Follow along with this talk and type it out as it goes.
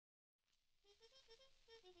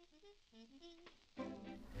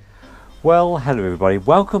Well, hello everybody,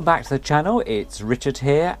 welcome back to the channel. It's Richard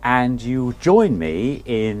here, and you join me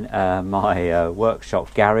in my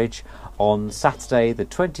workshop garage on Saturday the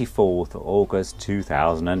 24th of August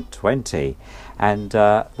 2020, and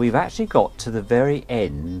we've actually got to the very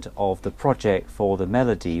end of the project for the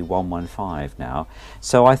Melodye 115 now.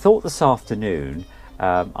 So I thought this afternoon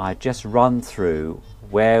I'd just run through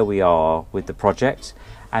where we are with the project,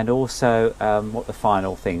 and also what the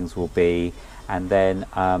final things will be. And then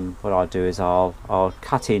what I'll do is I'll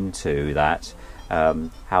cut into that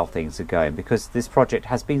how things are going, because this project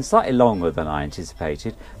has been slightly longer than I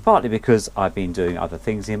anticipated, partly because I've been doing other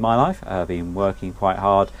things in my life. I've been working quite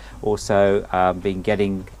hard, also been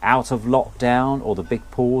getting out of lockdown, or the big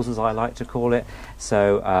pause as I like to call it.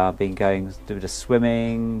 So I've been going to the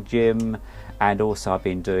swimming, gym, and also I've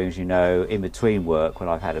been doing, as you know, in between work when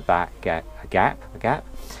I've had a gap.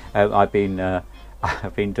 I've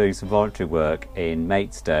been doing some voluntary work in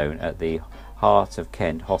Maidstone at the Heart of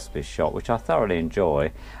Kent Hospice Shop, which I thoroughly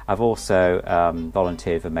enjoy. I've also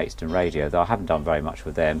volunteered for Maidstone Radio, though I haven't done very much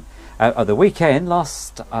with them. At the weekend,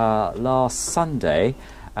 last Sunday,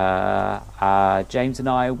 James and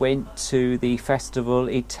I went to the Festival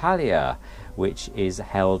Italia, which is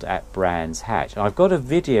held at Brands Hatch. And I've got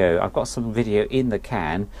some video in the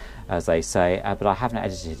can, as they say, but I haven't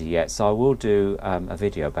edited it yet, so I will do a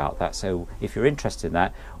video about that. So if you're interested in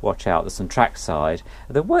that, watch out. There's some trackside.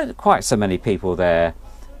 There weren't quite so many people there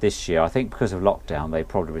this year. I think because of lockdown they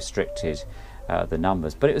probably restricted the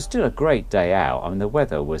numbers, but it was still a great day out. I mean, the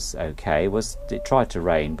weather was okay. It tried to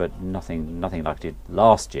rain, but nothing like it did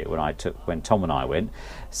last year when Tom and I went.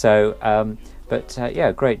 So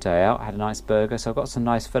yeah, great day out. I had a nice burger, so I've got some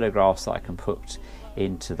nice photographs that I can put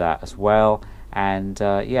into that as well. And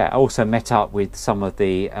yeah, I also met up with some of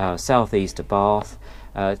the South East of Bath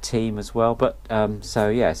team as well. But so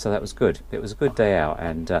yeah, so that was good. It was a good day out,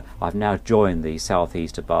 and I've now joined the South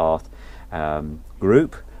East of Bath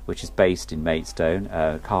group, which is based in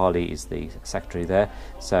Maidstone. Carly is the secretary there.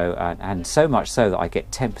 So and so much so that I get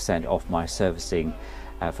 10% off my servicing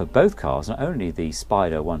for both cars, not only the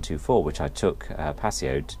Spider 124, which I took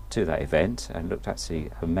Passio to that event and looked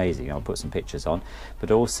absolutely amazing. I'll put some pictures on,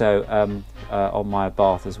 but also on my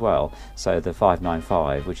Bath as well. So the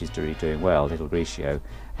 595, which is really doing well, Little Grigio,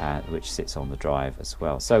 which sits on the drive as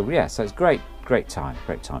well. So yeah, so it's great time.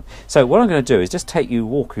 So what I'm going to do is just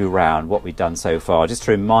walk you around what we've done so far, just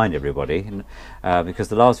to remind everybody, because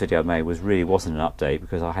the last video I made wasn't an update,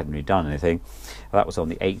 because I hadn't really done anything. That was on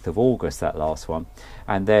the 8th of August, that last one.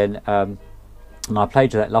 And then and I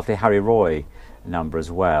played you that lovely Harry Roy number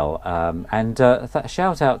as well. And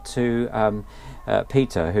shout out to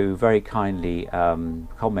Peter, who very kindly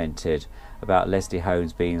commented about Leslie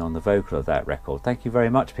Holmes being on the vocal of that record. Thank you very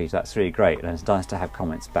much, Peter. That's really great, and it's nice to have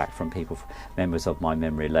comments back from people, members of my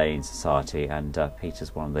Memory Lane Society, and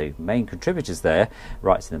Peter's one of the main contributors there,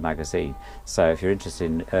 writes in the magazine. So if you're interested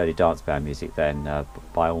in early dance band music, then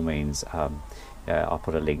by all means, I'll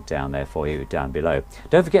put a link down there for you down below.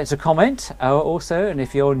 Don't forget to comment also, and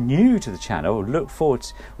if you're new to the channel, we'd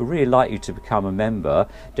really like you to become a member.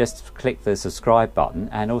 Just click the subscribe button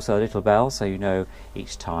and also a little bell, so you know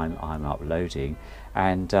each time I'm uploading.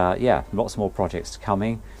 And yeah, lots more projects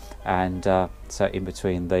coming. And so in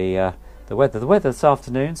between the weather this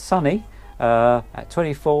afternoon, sunny at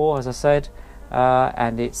 24, as I said.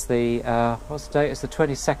 And it's the what's the date? It's the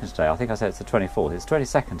 22nd today. I think I said it's the 24th. It's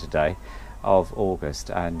 22nd today of August,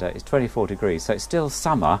 and it's 24 degrees, so it's still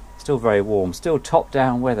summer, still very warm, still top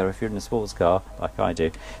down weather if you're in a sports car like I do.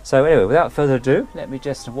 So anyway, without further ado, let me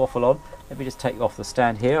just waffle on. Let me just take you off the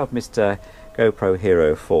stand here of Mr. GoPro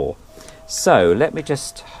Hero 4. So let me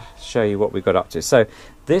just show you what we've got up to. So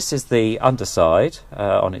this is the underside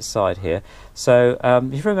on its side here. So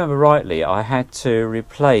if you remember rightly, I had to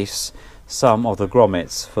replace some of the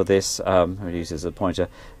grommets for this, I'm going to use as a pointer,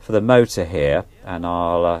 for the motor here, and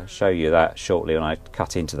I'll show you that shortly when I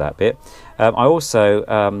cut into that bit. I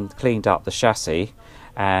also cleaned up the chassis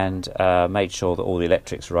and made sure that all the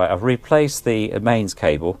electrics are right. I've replaced the mains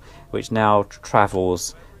cable, which now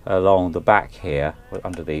travels along the back here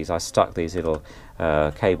under these. I stuck these little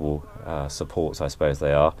cable supports, I suppose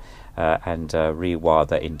they are, and rewired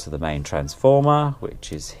that into the main transformer,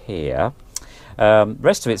 which is here.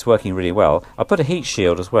 Rest of it's working really well. I put a heat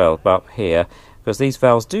shield as well up here, because these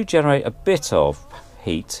valves do generate a bit of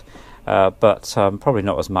heat, but probably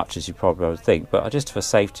not as much as you probably would think, but just for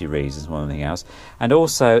safety reasons more than anything else. And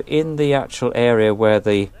also in the actual area where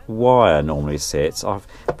the wire normally sits, I've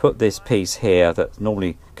put this piece here that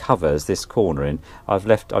normally covers this corner in. I've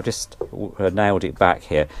just nailed it back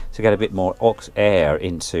here to get a bit more air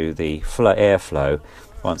into the airflow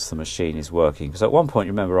once the machine is working. Because at one point,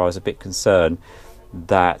 you remember, I was a bit concerned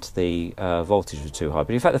that the voltage was too high,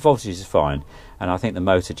 but in fact the voltage is fine, and I think the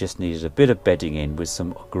motor just needed a bit of bedding in with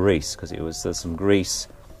some grease, because it was some grease.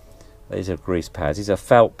 These are grease pads. These are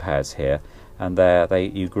felt pads here, and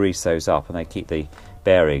you grease those up and they keep the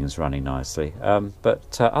bearings running nicely,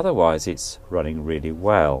 but otherwise it's running really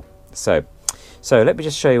well. So let me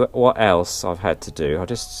just show you what else I've had to do. I'll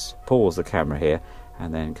just pause the camera here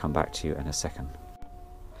and then come back to you in a second.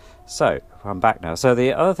 So I'm back now. So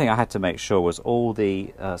the other thing I had to make sure was all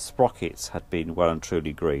the sprockets had been well and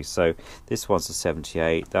truly greased. So this one's a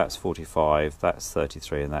 78, that's 45, that's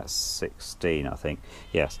 33, and that's 16, I think.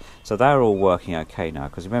 Yes. So they're all working okay now,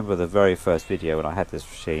 because remember the very first video when I had this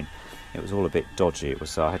machine, it was all a bit dodgy.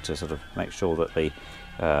 So I had to sort of make sure that the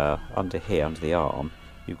under here, under the arm,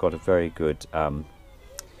 you've got a very good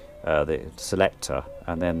the selector,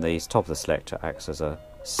 and then the top of the selector acts as a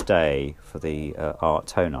stay for the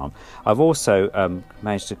tone arm. I've also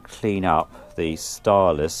managed to clean up the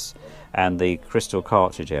stylus and the crystal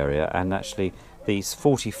cartridge area, and actually these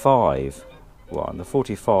 45 the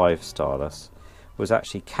 45 stylus was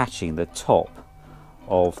actually catching the top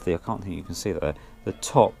of the, I can't think you can see that there, the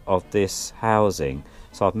top of this housing.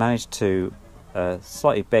 So I've managed to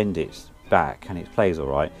slightly bend it back, and it plays all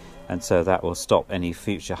right, and so that will stop any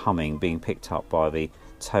future humming being picked up by the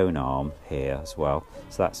tone arm here as well,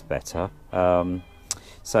 so that's better.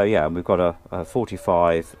 So yeah, and we've got a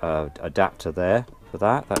 45 adapter there for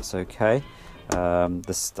that. That's okay.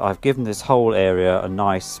 I've given this whole area a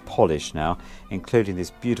nice polish now, including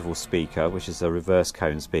this beautiful speaker, which is a reverse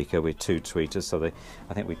cone speaker with 2 tweeters. So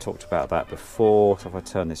I think we talked about that before. So if I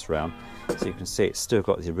turn this around, so you can see it's still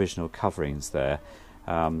got the original coverings there,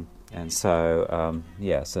 and so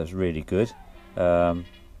yeah, so it's really good.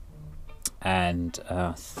 And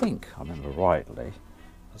I think I remember rightly,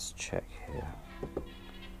 let's check here,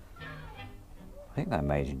 I think they're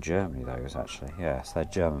made in Germany, those actually. Yes, they're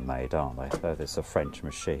German made, aren't they? So it's a French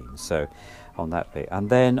machine. So on that bit, and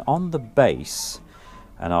then on the bass,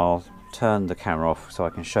 and I'll turn the camera off so I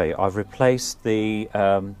can show you, I've replaced the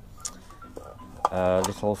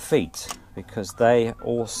little feet, because they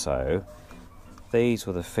also, these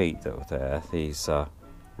were the feet that were there, these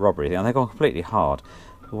rubbery, and they've gone completely hard.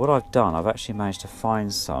 But what I've done, I've actually managed to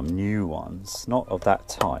find some new ones, not of that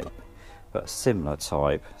type, but a similar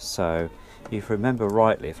type. So if you remember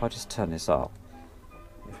rightly, if I just turn this up,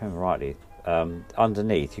 if you remember rightly,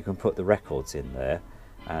 underneath you can put the records in there,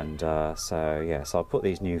 and so yeah, so I'll put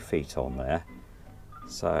these new feet on there.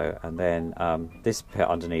 So, and then this bit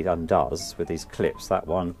underneath undoes with these clips. That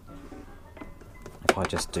one, if I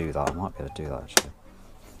just do that, I might be able to do that actually.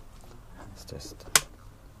 Let's just,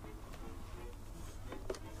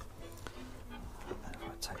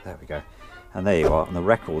 there we go, and there you are, and the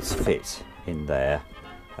records fit in there.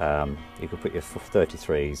 You could put your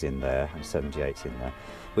 33s in there and 78s in there,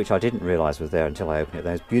 which I didn't realise was there until I opened it.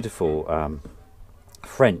 Those beautiful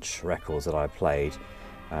French records that I played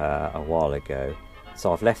a while ago.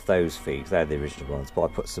 So I've left those feet, they're the original ones, but I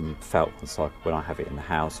put some felt ones so when I have it in the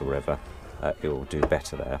house or wherever, it will do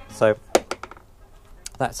better there. So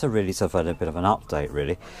that's a really sort of a bit of an update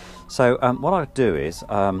really. So what I'll do is,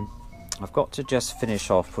 I've got to just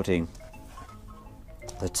finish off putting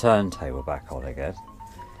the turntable back on again,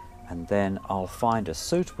 and then I'll find a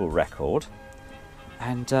suitable record,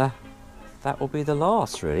 and that will be the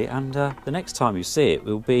last really. And the next time you see it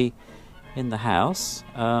will be in the house,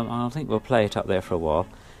 and I think we'll play it up there for a while,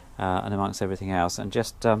 and amongst everything else, and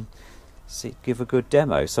just give a good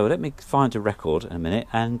demo. So let me find a record in a minute,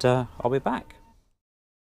 and I'll be back.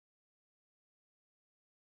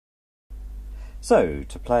 So,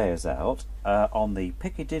 to play us out, on the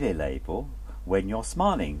Piccadilly label, When You're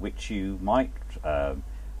Smiling, which you might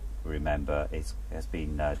remember has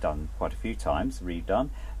been done quite a few times, redone.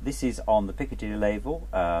 This is on the Piccadilly label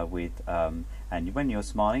with and When You're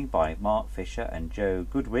Smiling by Mark Fisher and Joe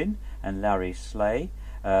Goodwin and Larry Slay.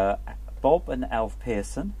 Bob and Alf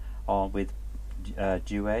Pearson with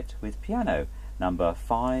duet with piano, number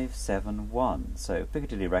 571. So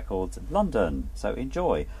Piccadilly Records, London. So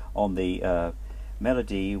enjoy on the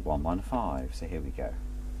Melodye 115. So here we go.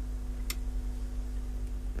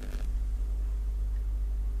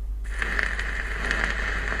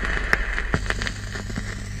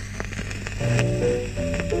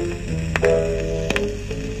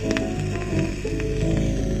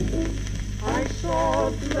 I saw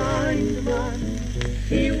a blind man,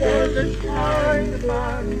 he was a kind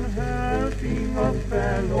man, having a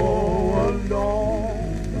fellow along.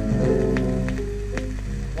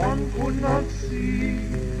 One could not see,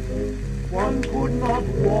 one could not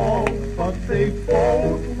walk, but they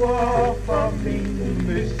both were humming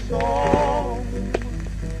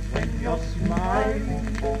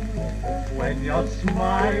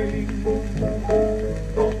smiling,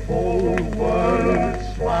 the whole world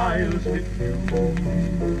smiles with you.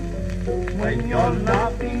 When you're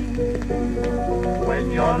laughing,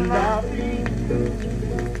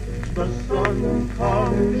 the sun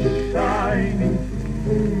comes shining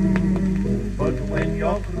through. But when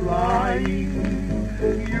you're crying,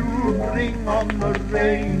 you bring on the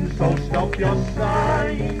rain, so stop your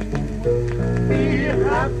sighing. Be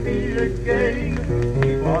happy again,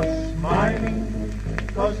 keep on smiling,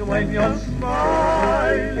 'cause when you're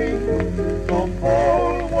smiling, the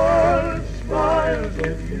whole world smiles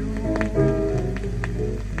with you.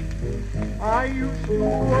 I used to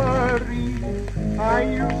worry, I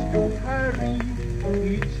used to hurry,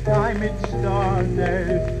 each time it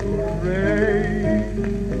started to rain.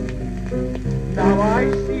 Now I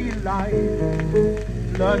see light,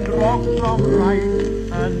 learn wrong from right,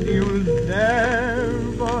 and you'll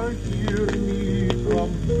never hear me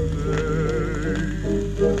complain.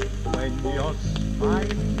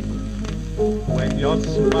 When you're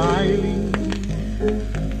smiling,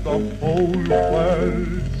 the whole world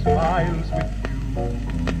smiles with you.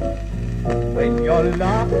 When you're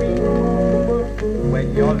laughing,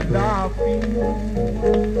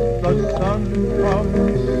 the sun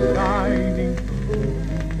comes shining through.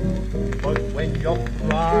 But when you're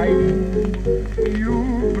crying, you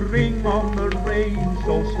bring on the rain,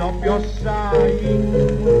 so stop your sighing.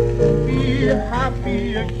 Be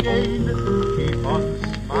happy again, keep on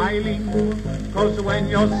smiling, 'cause when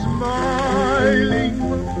you're smiling,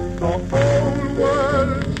 the whole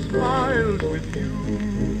world smiles with you.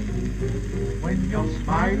 When you're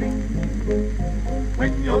smiling,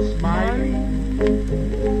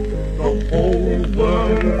 the whole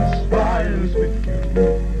world smiles with you.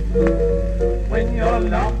 When you're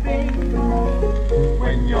laughing,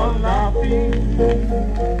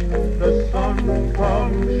 the sun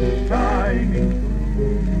comes shining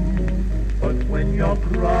through. But when you're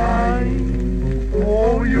crying,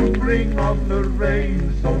 oh, you bring on the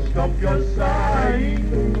rain, so stop your sighing.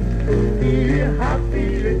 Be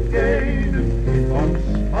happy again and keep on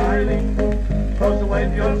smiling, 'cause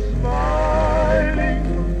when you're smiling,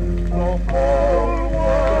 the whole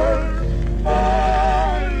world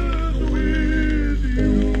smiles with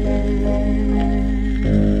you.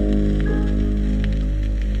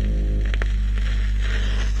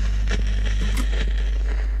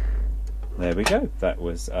 There we go. That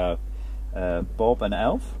was Bob and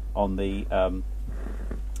Alf on the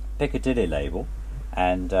Piccadilly label,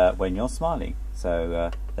 and When You're Smiling.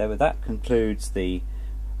 So that concludes the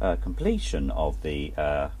completion of the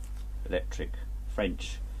electric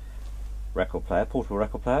French record player, portable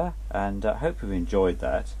record player, and I hope you've enjoyed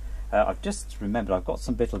that. I've just remembered I've got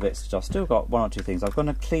some little bits. I've still got one or two things. I'm going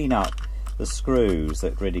to clean up the screws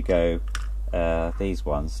that really go, these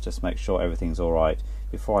ones, just make sure everything's all right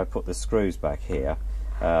before I put the screws back here.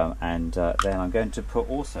 And then I'm going to put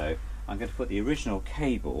the original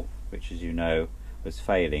cable, which, as you know, was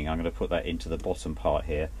failing. I'm going to put that into the bottom part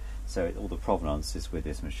here, so all the provenance is with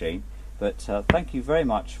this machine. But thank you very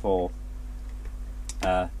much for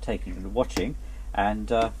watching,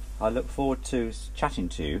 and I look forward to chatting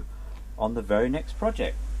to you on the very next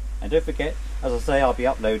project. And don't forget, as I say, I'll be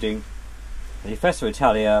uploading the Festa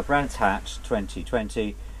Italia Brands Hatch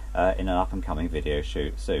 2020 in an up and coming video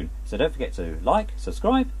shoot soon. So don't forget to like,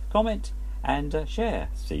 subscribe, comment and share.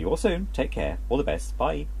 See you all soon. Take care. All the best.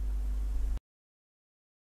 Bye.